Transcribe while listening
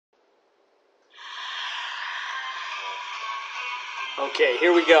Okay,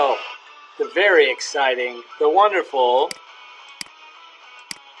 here we go. The very exciting, the wonderful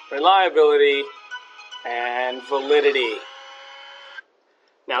reliability and validity.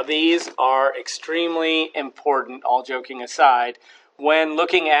 Now these are extremely important, all joking aside, when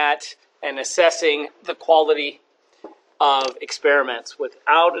looking at and assessing the quality of experiments.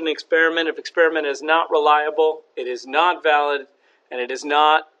 Without an experiment, if experiment is not reliable, it is not valid, and it is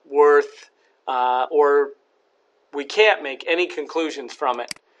not worth, or we can't make any conclusions from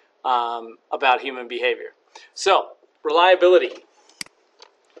it about human behavior. So, reliability.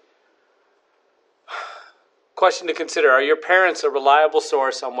 Question to consider: are your parents a reliable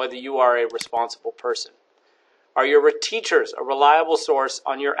source on whether you are a responsible person? Are your teachers a reliable source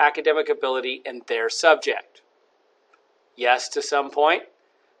on your academic ability in their subject? Yes to some point,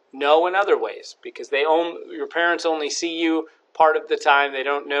 no in other ways, because your parents only see you part of the time. They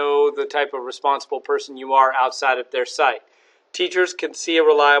don't know the type of responsible person you are outside of their sight. Teachers can see a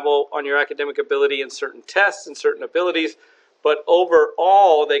reliable on your academic ability in certain tests and certain abilities, but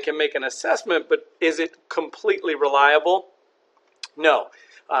overall they can make an assessment, but is it completely reliable? No,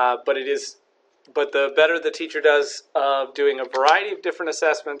 but it is. But the better the teacher does of doing a variety of different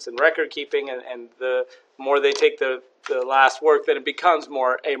assessments and record keeping, and the more they take the last work, then it becomes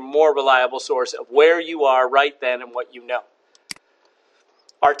a more reliable source of where you are right then and what you know.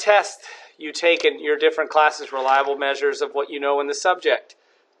 Our tests you take in your different classes reliable measures of what you know in the subject.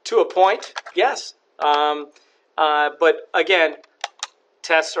 To a point, yes. But again,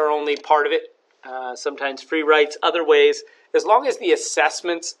 tests are only part of it. Sometimes free writes, other ways. As long as the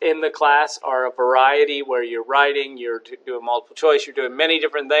assessments in the class are a variety where you're writing, you're doing multiple choice, you're doing many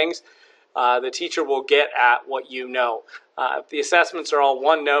different things, the teacher will get at what you know. If the assessments are all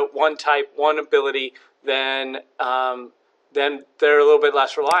one note, one type, one ability, then they're a little bit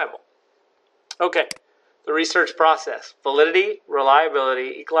less reliable. Okay, the research process. Validity,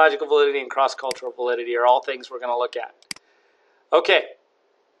 reliability, ecological validity, and cross-cultural validity are all things we're going to look at. Okay,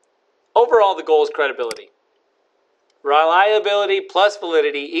 overall the goal is credibility. Reliability plus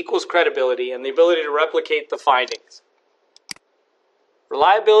validity equals credibility and the ability to replicate the findings.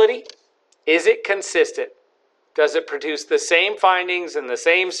 Reliability, is it consistent? Does it produce the same findings in the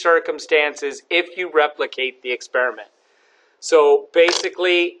same circumstances if you replicate the experiment? So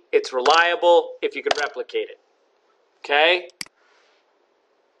basically, it's reliable if you can replicate it. Okay?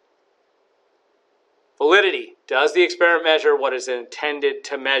 Validity. Does the experiment measure what is intended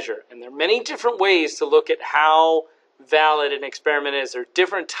to measure? And there are many different ways to look at how valid an experiment is. There are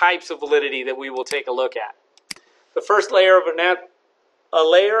different types of validity that we will take a look at. The first layer of a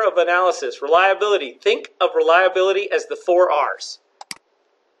layer of analysis, reliability. Think of reliability as the 4 R's.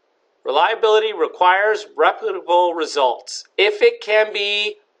 Reliability requires replicable results. If it can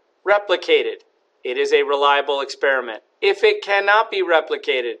be replicated, it is a reliable experiment. If it cannot be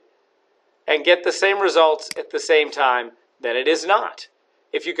replicated and get the same results at the same time, then it is not.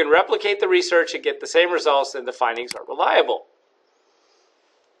 If you can replicate the research and get the same results, then the findings are reliable.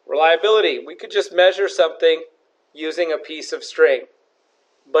 Reliability. We could just measure something using a piece of string,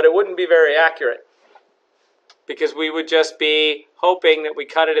 but it wouldn't be very accurate because we would just be hoping that we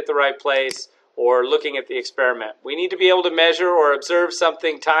cut it at the right place or looking at the experiment. We need to be able to measure or observe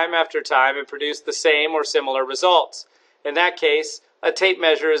something time after time and produce the same or similar results. In that case, a tape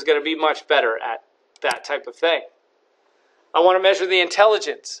measure is going to be much better at that type of thing. I want to measure the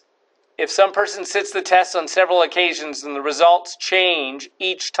intelligence. If some person sits the test on several occasions and the results change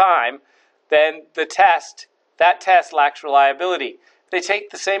each time, then that test lacks reliability. If they take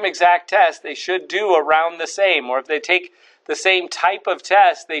the same exact test, they should do around the same. Or if they take the same type of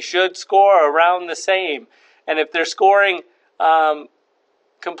test, they should score around the same. And if they're scoring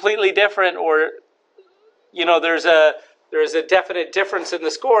completely different, or there's a definite difference in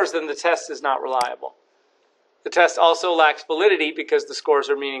the scores, then the test is not reliable. The test also lacks validity because the scores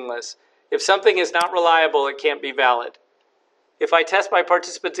are meaningless. If something is not reliable, it can't be valid. If I test my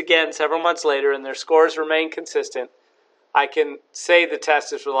participants again several months later and their scores remain consistent, I can say the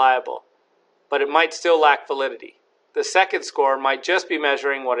test is reliable, but it might still lack validity. The second score might just be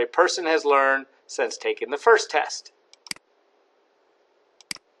measuring what a person has learned since taking the first test.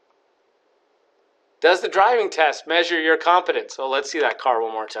 Does the driving test measure your competence? Oh, let's see that car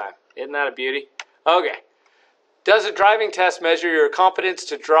one more time. Isn't that a beauty? Okay. Does a driving test measure your competence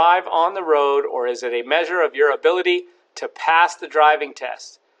to drive on the road, or is it a measure of your ability to pass the driving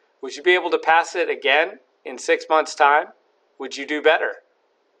test? Would you be able to pass it again in 6 months' time? Would you do better?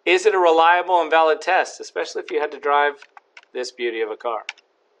 Is it a reliable and valid test, especially if you had to drive this beauty of a car?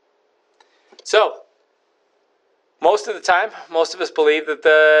 So, most of the time, most of us believe that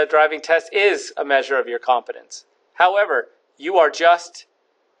the driving test is a measure of your competence. However, You are just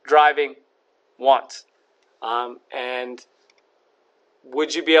driving once. And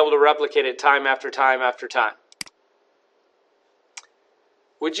would you be able to replicate it time after time after time?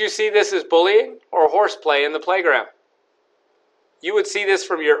 Would you see this as bullying or horseplay in the playground? You would see this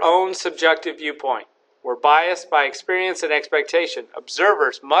from your own subjective viewpoint. We're biased by experience and expectation.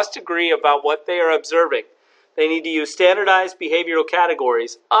 Observers must agree about what they are observing. They need to use standardized behavioral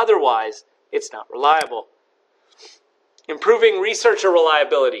categories. Otherwise, it's not reliable. Improving researcher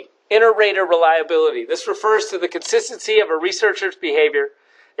reliability. Inter-rater reliability. This refers to the consistency of a researcher's behavior.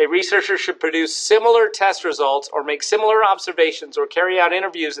 A researcher should produce similar test results or make similar observations or carry out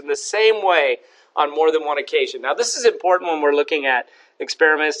interviews in the same way on more than one occasion. Now, this is important when we're looking at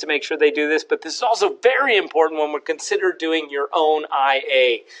experiments to make sure they do this, but this is also very important when we're considered doing your own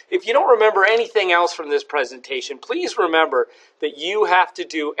IA. If you don't remember anything else from this presentation, please remember that you have to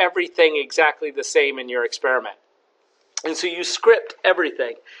do everything exactly the same in your experiment. And so you script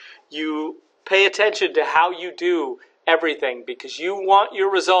everything. You pay attention to how you do everything because you want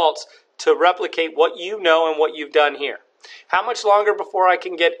your results to replicate what you know and what you've done here. How much longer before I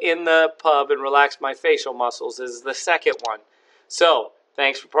can get in the pub and relax my facial muscles is the second one. So,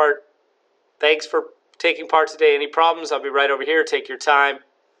 thanks for taking part today. Any problems, I'll be right over here. Take your time.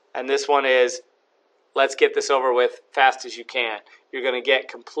 And this one is, let's get this over with fast as you can. You're going to get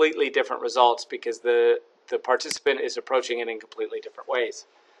completely different results because the participant is approaching it in completely different ways.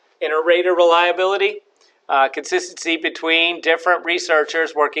 Inter-rater reliability. Consistency between different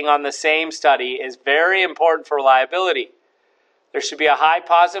researchers working on the same study is very important for reliability. There should be a high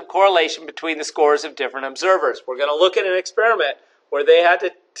positive correlation between the scores of different observers. We're going to look at an experiment where they had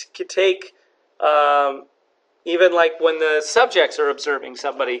to take, even like when the subjects are observing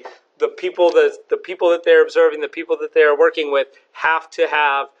somebody, the people that they're observing, the people that they're working with have to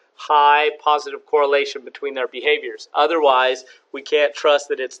have high positive correlation between their behaviors. Otherwise, we can't trust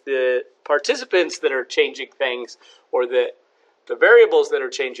that it's the participants that are changing things or the variables that are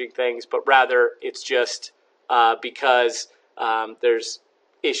changing things, but rather it's just because there's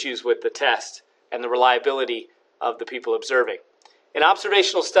issues with the test and the reliability of the people observing. In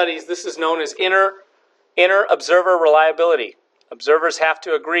observational studies, this is known as inter-observer reliability. Observers have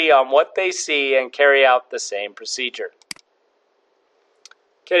to agree on what they see and carry out the same procedure.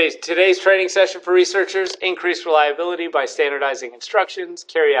 Okay, today's training session for researchers: increase reliability by standardizing instructions,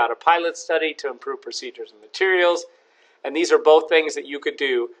 carry out a pilot study to improve procedures and materials. And these are both things that you could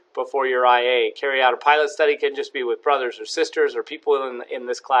do before your IA. Carry out a pilot study can just be with brothers or sisters or people in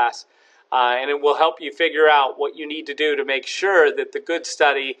this class. And it will help you figure out what you need to do to make sure that the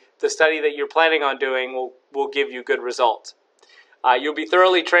study that you're planning on doing will give you good results. You'll be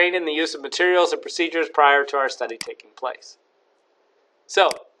thoroughly trained in the use of materials and procedures prior to our study taking place. So,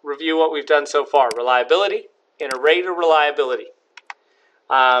 review what we've done so far. Reliability, inter-rater reliability.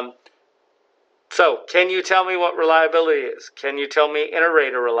 So, can you tell me what reliability is? Can you tell me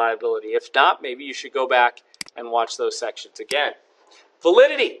inter-rater reliability? If not, maybe you should go back and watch those sections again.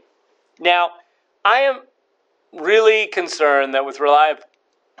 Validity. Now, I am really concerned that with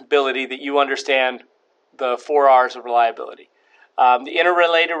reliability that you understand the 4 R's of reliability. The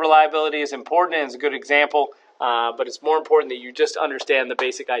interrelated reliability is important and is a good example, but it's more important that you just understand the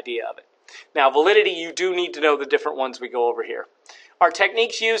basic idea of it. Now, validity, you do need to know the different ones we go over here. Are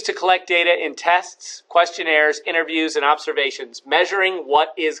techniques used to collect data in tests, questionnaires, interviews, and observations, measuring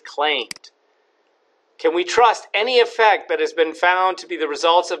what is claimed. Can we trust any effect that has been found to be the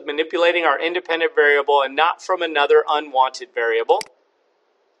results of manipulating our independent variable and not from another unwanted variable?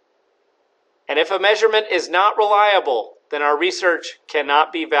 And if a measurement is not reliable, then our research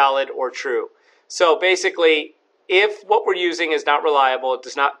cannot be valid or true. So basically, if what we're using is not reliable, it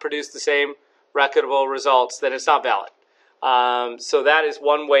does not produce the same reputable results, then it's not valid. So that is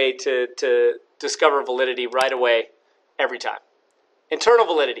one way to discover validity right away, every time. Internal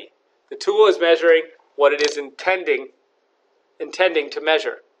validity. The tool is measuring what it is intending to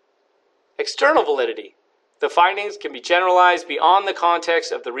measure. External validity. The findings can be generalized beyond the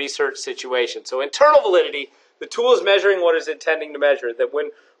context of the research situation. So internal validity, the tool is measuring what it's intending to measure. That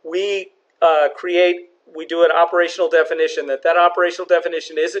when we we do an operational definition, that operational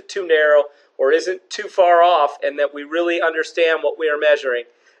definition isn't too narrow or isn't too far off, and that we really understand what we are measuring.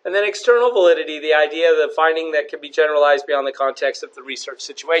 And then external validity, the idea of the finding that can be generalized beyond the context of the research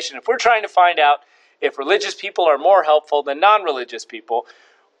situation. If we're trying to find out if religious people are more helpful than non-religious people,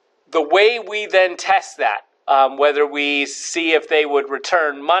 the way we then test that, whether we see if they would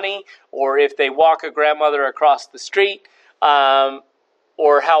return money or if they walk a grandmother across the street,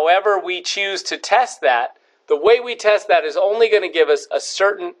 or however we choose to test that, the way we test that is only going to give us a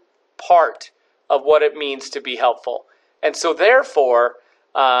certain part of what it means to be helpful. And so therefore,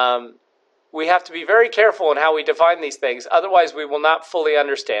 we have to be very careful in how we define these things. Otherwise, we will not fully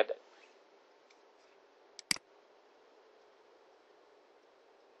understand it.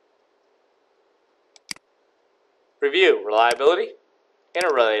 Review: reliability,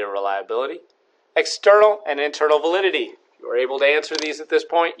 interrelated reliability, external and internal validity. If you are able to answer these at this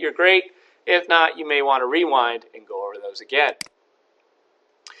point, you're great. If not, you may want to rewind and go over those again.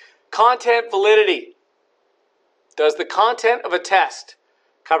 Content validity. Does the content of a test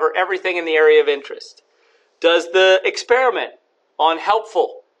cover everything in the area of interest? Does the experiment on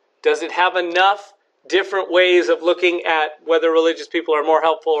helpful, does it have enough different ways of looking at whether religious people are more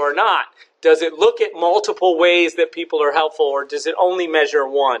helpful or not? Does it look at multiple ways that people are helpful, or does it only measure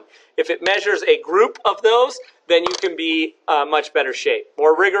one? If it measures a group of those, then you can be much better shape.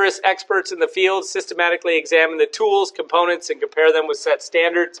 More rigorous experts in the field systematically examine the tools, components, and compare them with set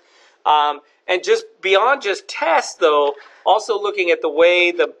standards. And just beyond just tests, though, also looking at the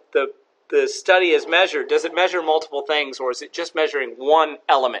way the study is measured. Does it measure multiple things, or is it just measuring one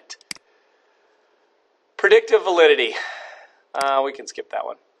element? Predictive validity. We can skip that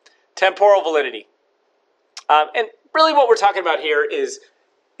one. Temporal validity. And really what we're talking about here is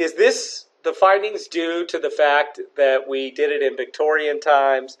this the findings due to the fact that we did it in Victorian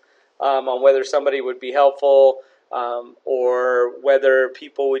times, on whether somebody would be helpful, or whether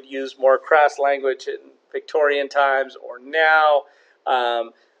people would use more crass language in Victorian times or now,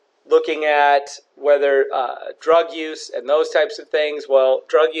 looking at whether drug use and those types of things. Well,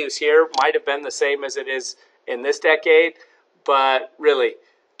 drug use here might have been the same as it is in this decade, but really,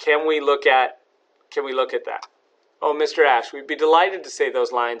 can we look at that? Oh, Mr. Ash, we'd be delighted to say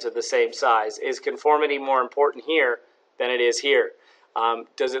those lines are the same size. Is conformity more important here than it is here?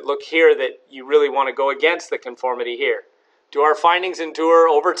 Does it look here that you really want to go against the conformity here? Do our findings endure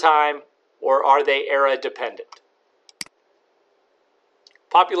over time, or are they era dependent?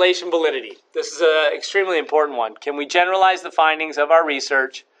 Population validity. This is an extremely important one. Can we generalize the findings of our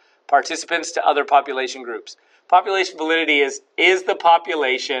research participants to other population groups? Population validity is the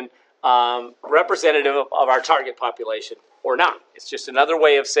population representative of our target population or not? It's just another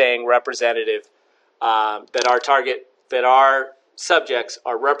way of saying representative, that our subjects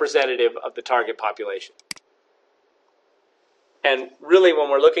are representative of the target population. And really, when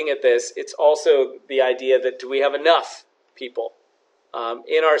we're looking at this, it's also the idea that do we have enough people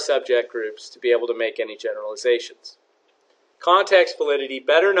in our subject groups to be able to make any generalizations. Context validity,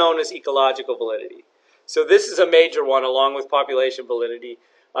 better known as ecological validity. So this is a major one along with population validity.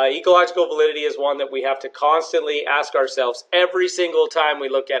 Ecological validity is one that we have to constantly ask ourselves every single time we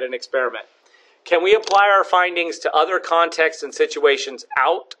look at an experiment. Can we apply our findings to other contexts and situations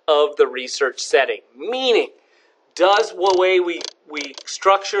out of the research setting? Meaning, does the way we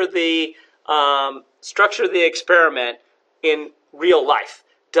structure the experiment in real life,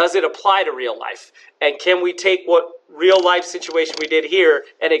 does it apply to real life? And can we take what real life situation we did here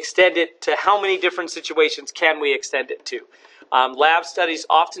and extend it to how many different situations can we extend it to? Lab studies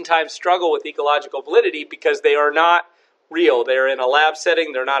oftentimes struggle with ecological validity because they are not real. They're in a lab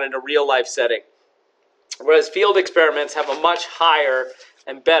setting, they're not in a real life setting. Whereas field experiments have a much higher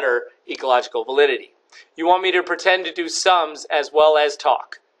and better ecological validity. You want me to pretend to do sums as well as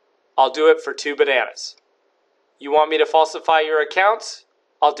talk? I'll do it for 2 bananas. You want me to falsify your accounts?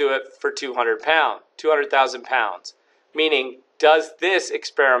 I'll do it for 200,000 pounds. Meaning, does this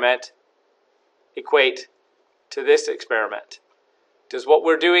experiment equate to this experiment? Does what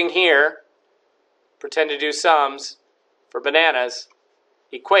we're doing here, pretend to do sums for bananas,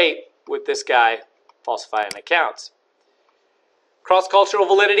 equate with this guy falsifying accounts? Cross-cultural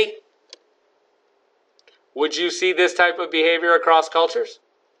validity. Would you see this type of behavior across cultures?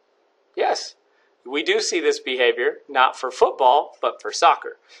 Yes. We do see this behavior, not for football, but for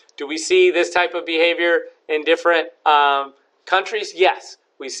soccer. Do we see this type of behavior in different countries? Yes.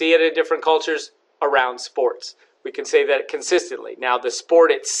 We see it in different cultures around sports. We can say that consistently. Now, the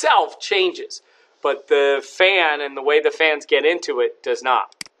sport itself changes, but the fan and the way the fans get into it does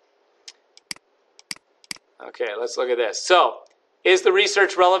not. Okay, let's look at this. So, is the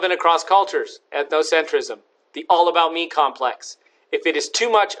research relevant across cultures? Ethnocentrism, the all-about-me complex. If it is too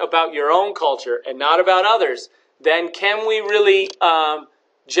much about your own culture and not about others, then can we really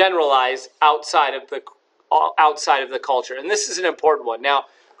generalize outside of the culture? And this is an important one. Now,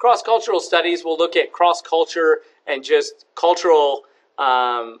 cross-cultural studies will look at cross-culture and just cultural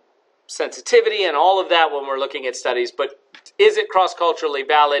sensitivity and all of that when we're looking at studies. But is it cross-culturally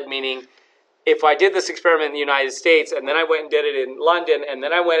valid? Meaning, if I did this experiment in the United States and then I went and did it in London and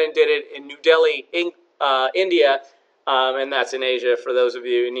then I went and did it in New Delhi, India, and that's in Asia for those of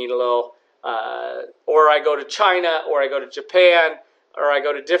you who need a little or I go to China, or I go to Japan, or I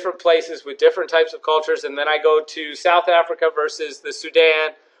go to different places with different types of cultures, and then I go to South Africa versus the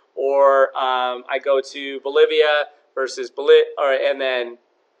Sudan, or I go to Bolivia versus and then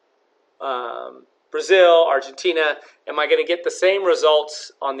Brazil, Argentina. Am I going to get the same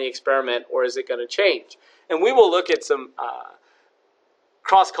results on the experiment, or is it going to change? And we will look at some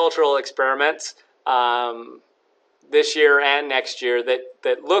cross-cultural experiments this year and next year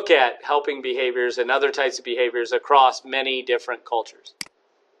that look at helping behaviors and other types of behaviors across many different cultures.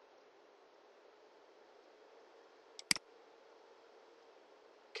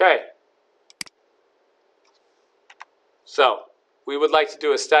 Okay. So we would like to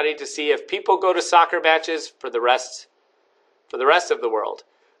do a study to see if people go to soccer matches for the rest of the world.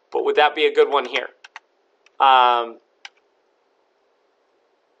 But would that be a good one here?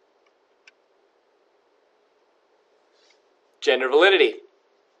 Gender validity.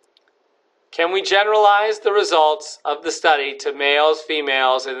 Can we generalize the results of the study to males,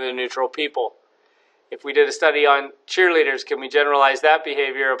 females, and the neutral people? If we did a study on cheerleaders, can we generalize that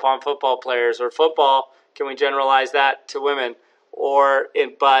behavior upon football players? Or football, can we generalize that to women?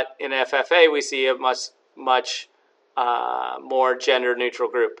 But in FFA, we see a much more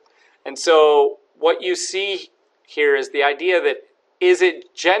gender-neutral group. And so what you see here is the idea that, is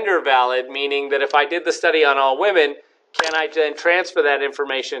it gender valid, meaning that if I did the study on all women, can I then transfer that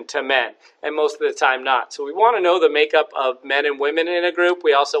information to men? And most of the time not. So we want to know the makeup of men and women in a group.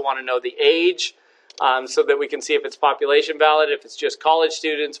 We also want to know the age so that we can see if it's population valid, if it's just college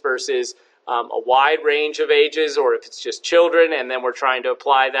students versus a wide range of ages, or if it's just children, and then we're trying to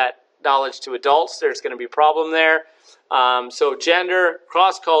apply that knowledge to adults. There's going to be a problem there. So gender,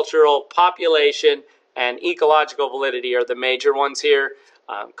 cross-cultural, population, and ecological validity are the major ones here.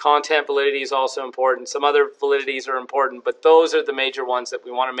 Content validity is also important. Some other validities are important, but those are the major ones that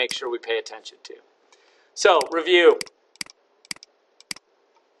we want to make sure we pay attention to. So, review.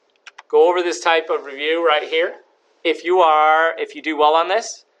 Go over this type of review right here. If you do well on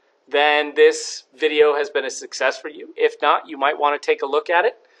this, then this video has been a success for you. If not, you might want to take a look at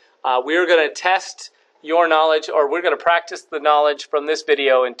it. We're going to test your knowledge, or we're going to practice the knowledge from this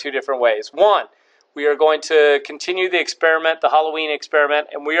video in two different ways. One, we are going to continue the experiment, the Halloween experiment,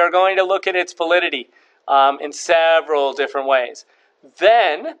 and we are going to look at its validity in several different ways.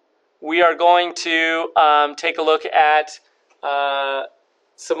 Then we are going to take a look at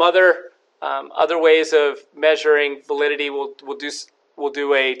some other ways of measuring validity. We'll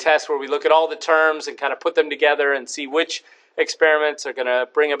do a test where we look at all the terms and kind of put them together and see which experiments are going to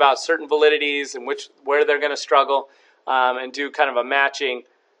bring about certain validities and where they're going to struggle, and do kind of a matching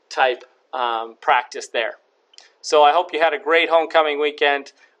type practice there. So I hope you had a great homecoming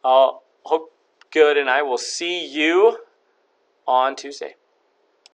weekend. Hope good, and I will see you on Tuesday.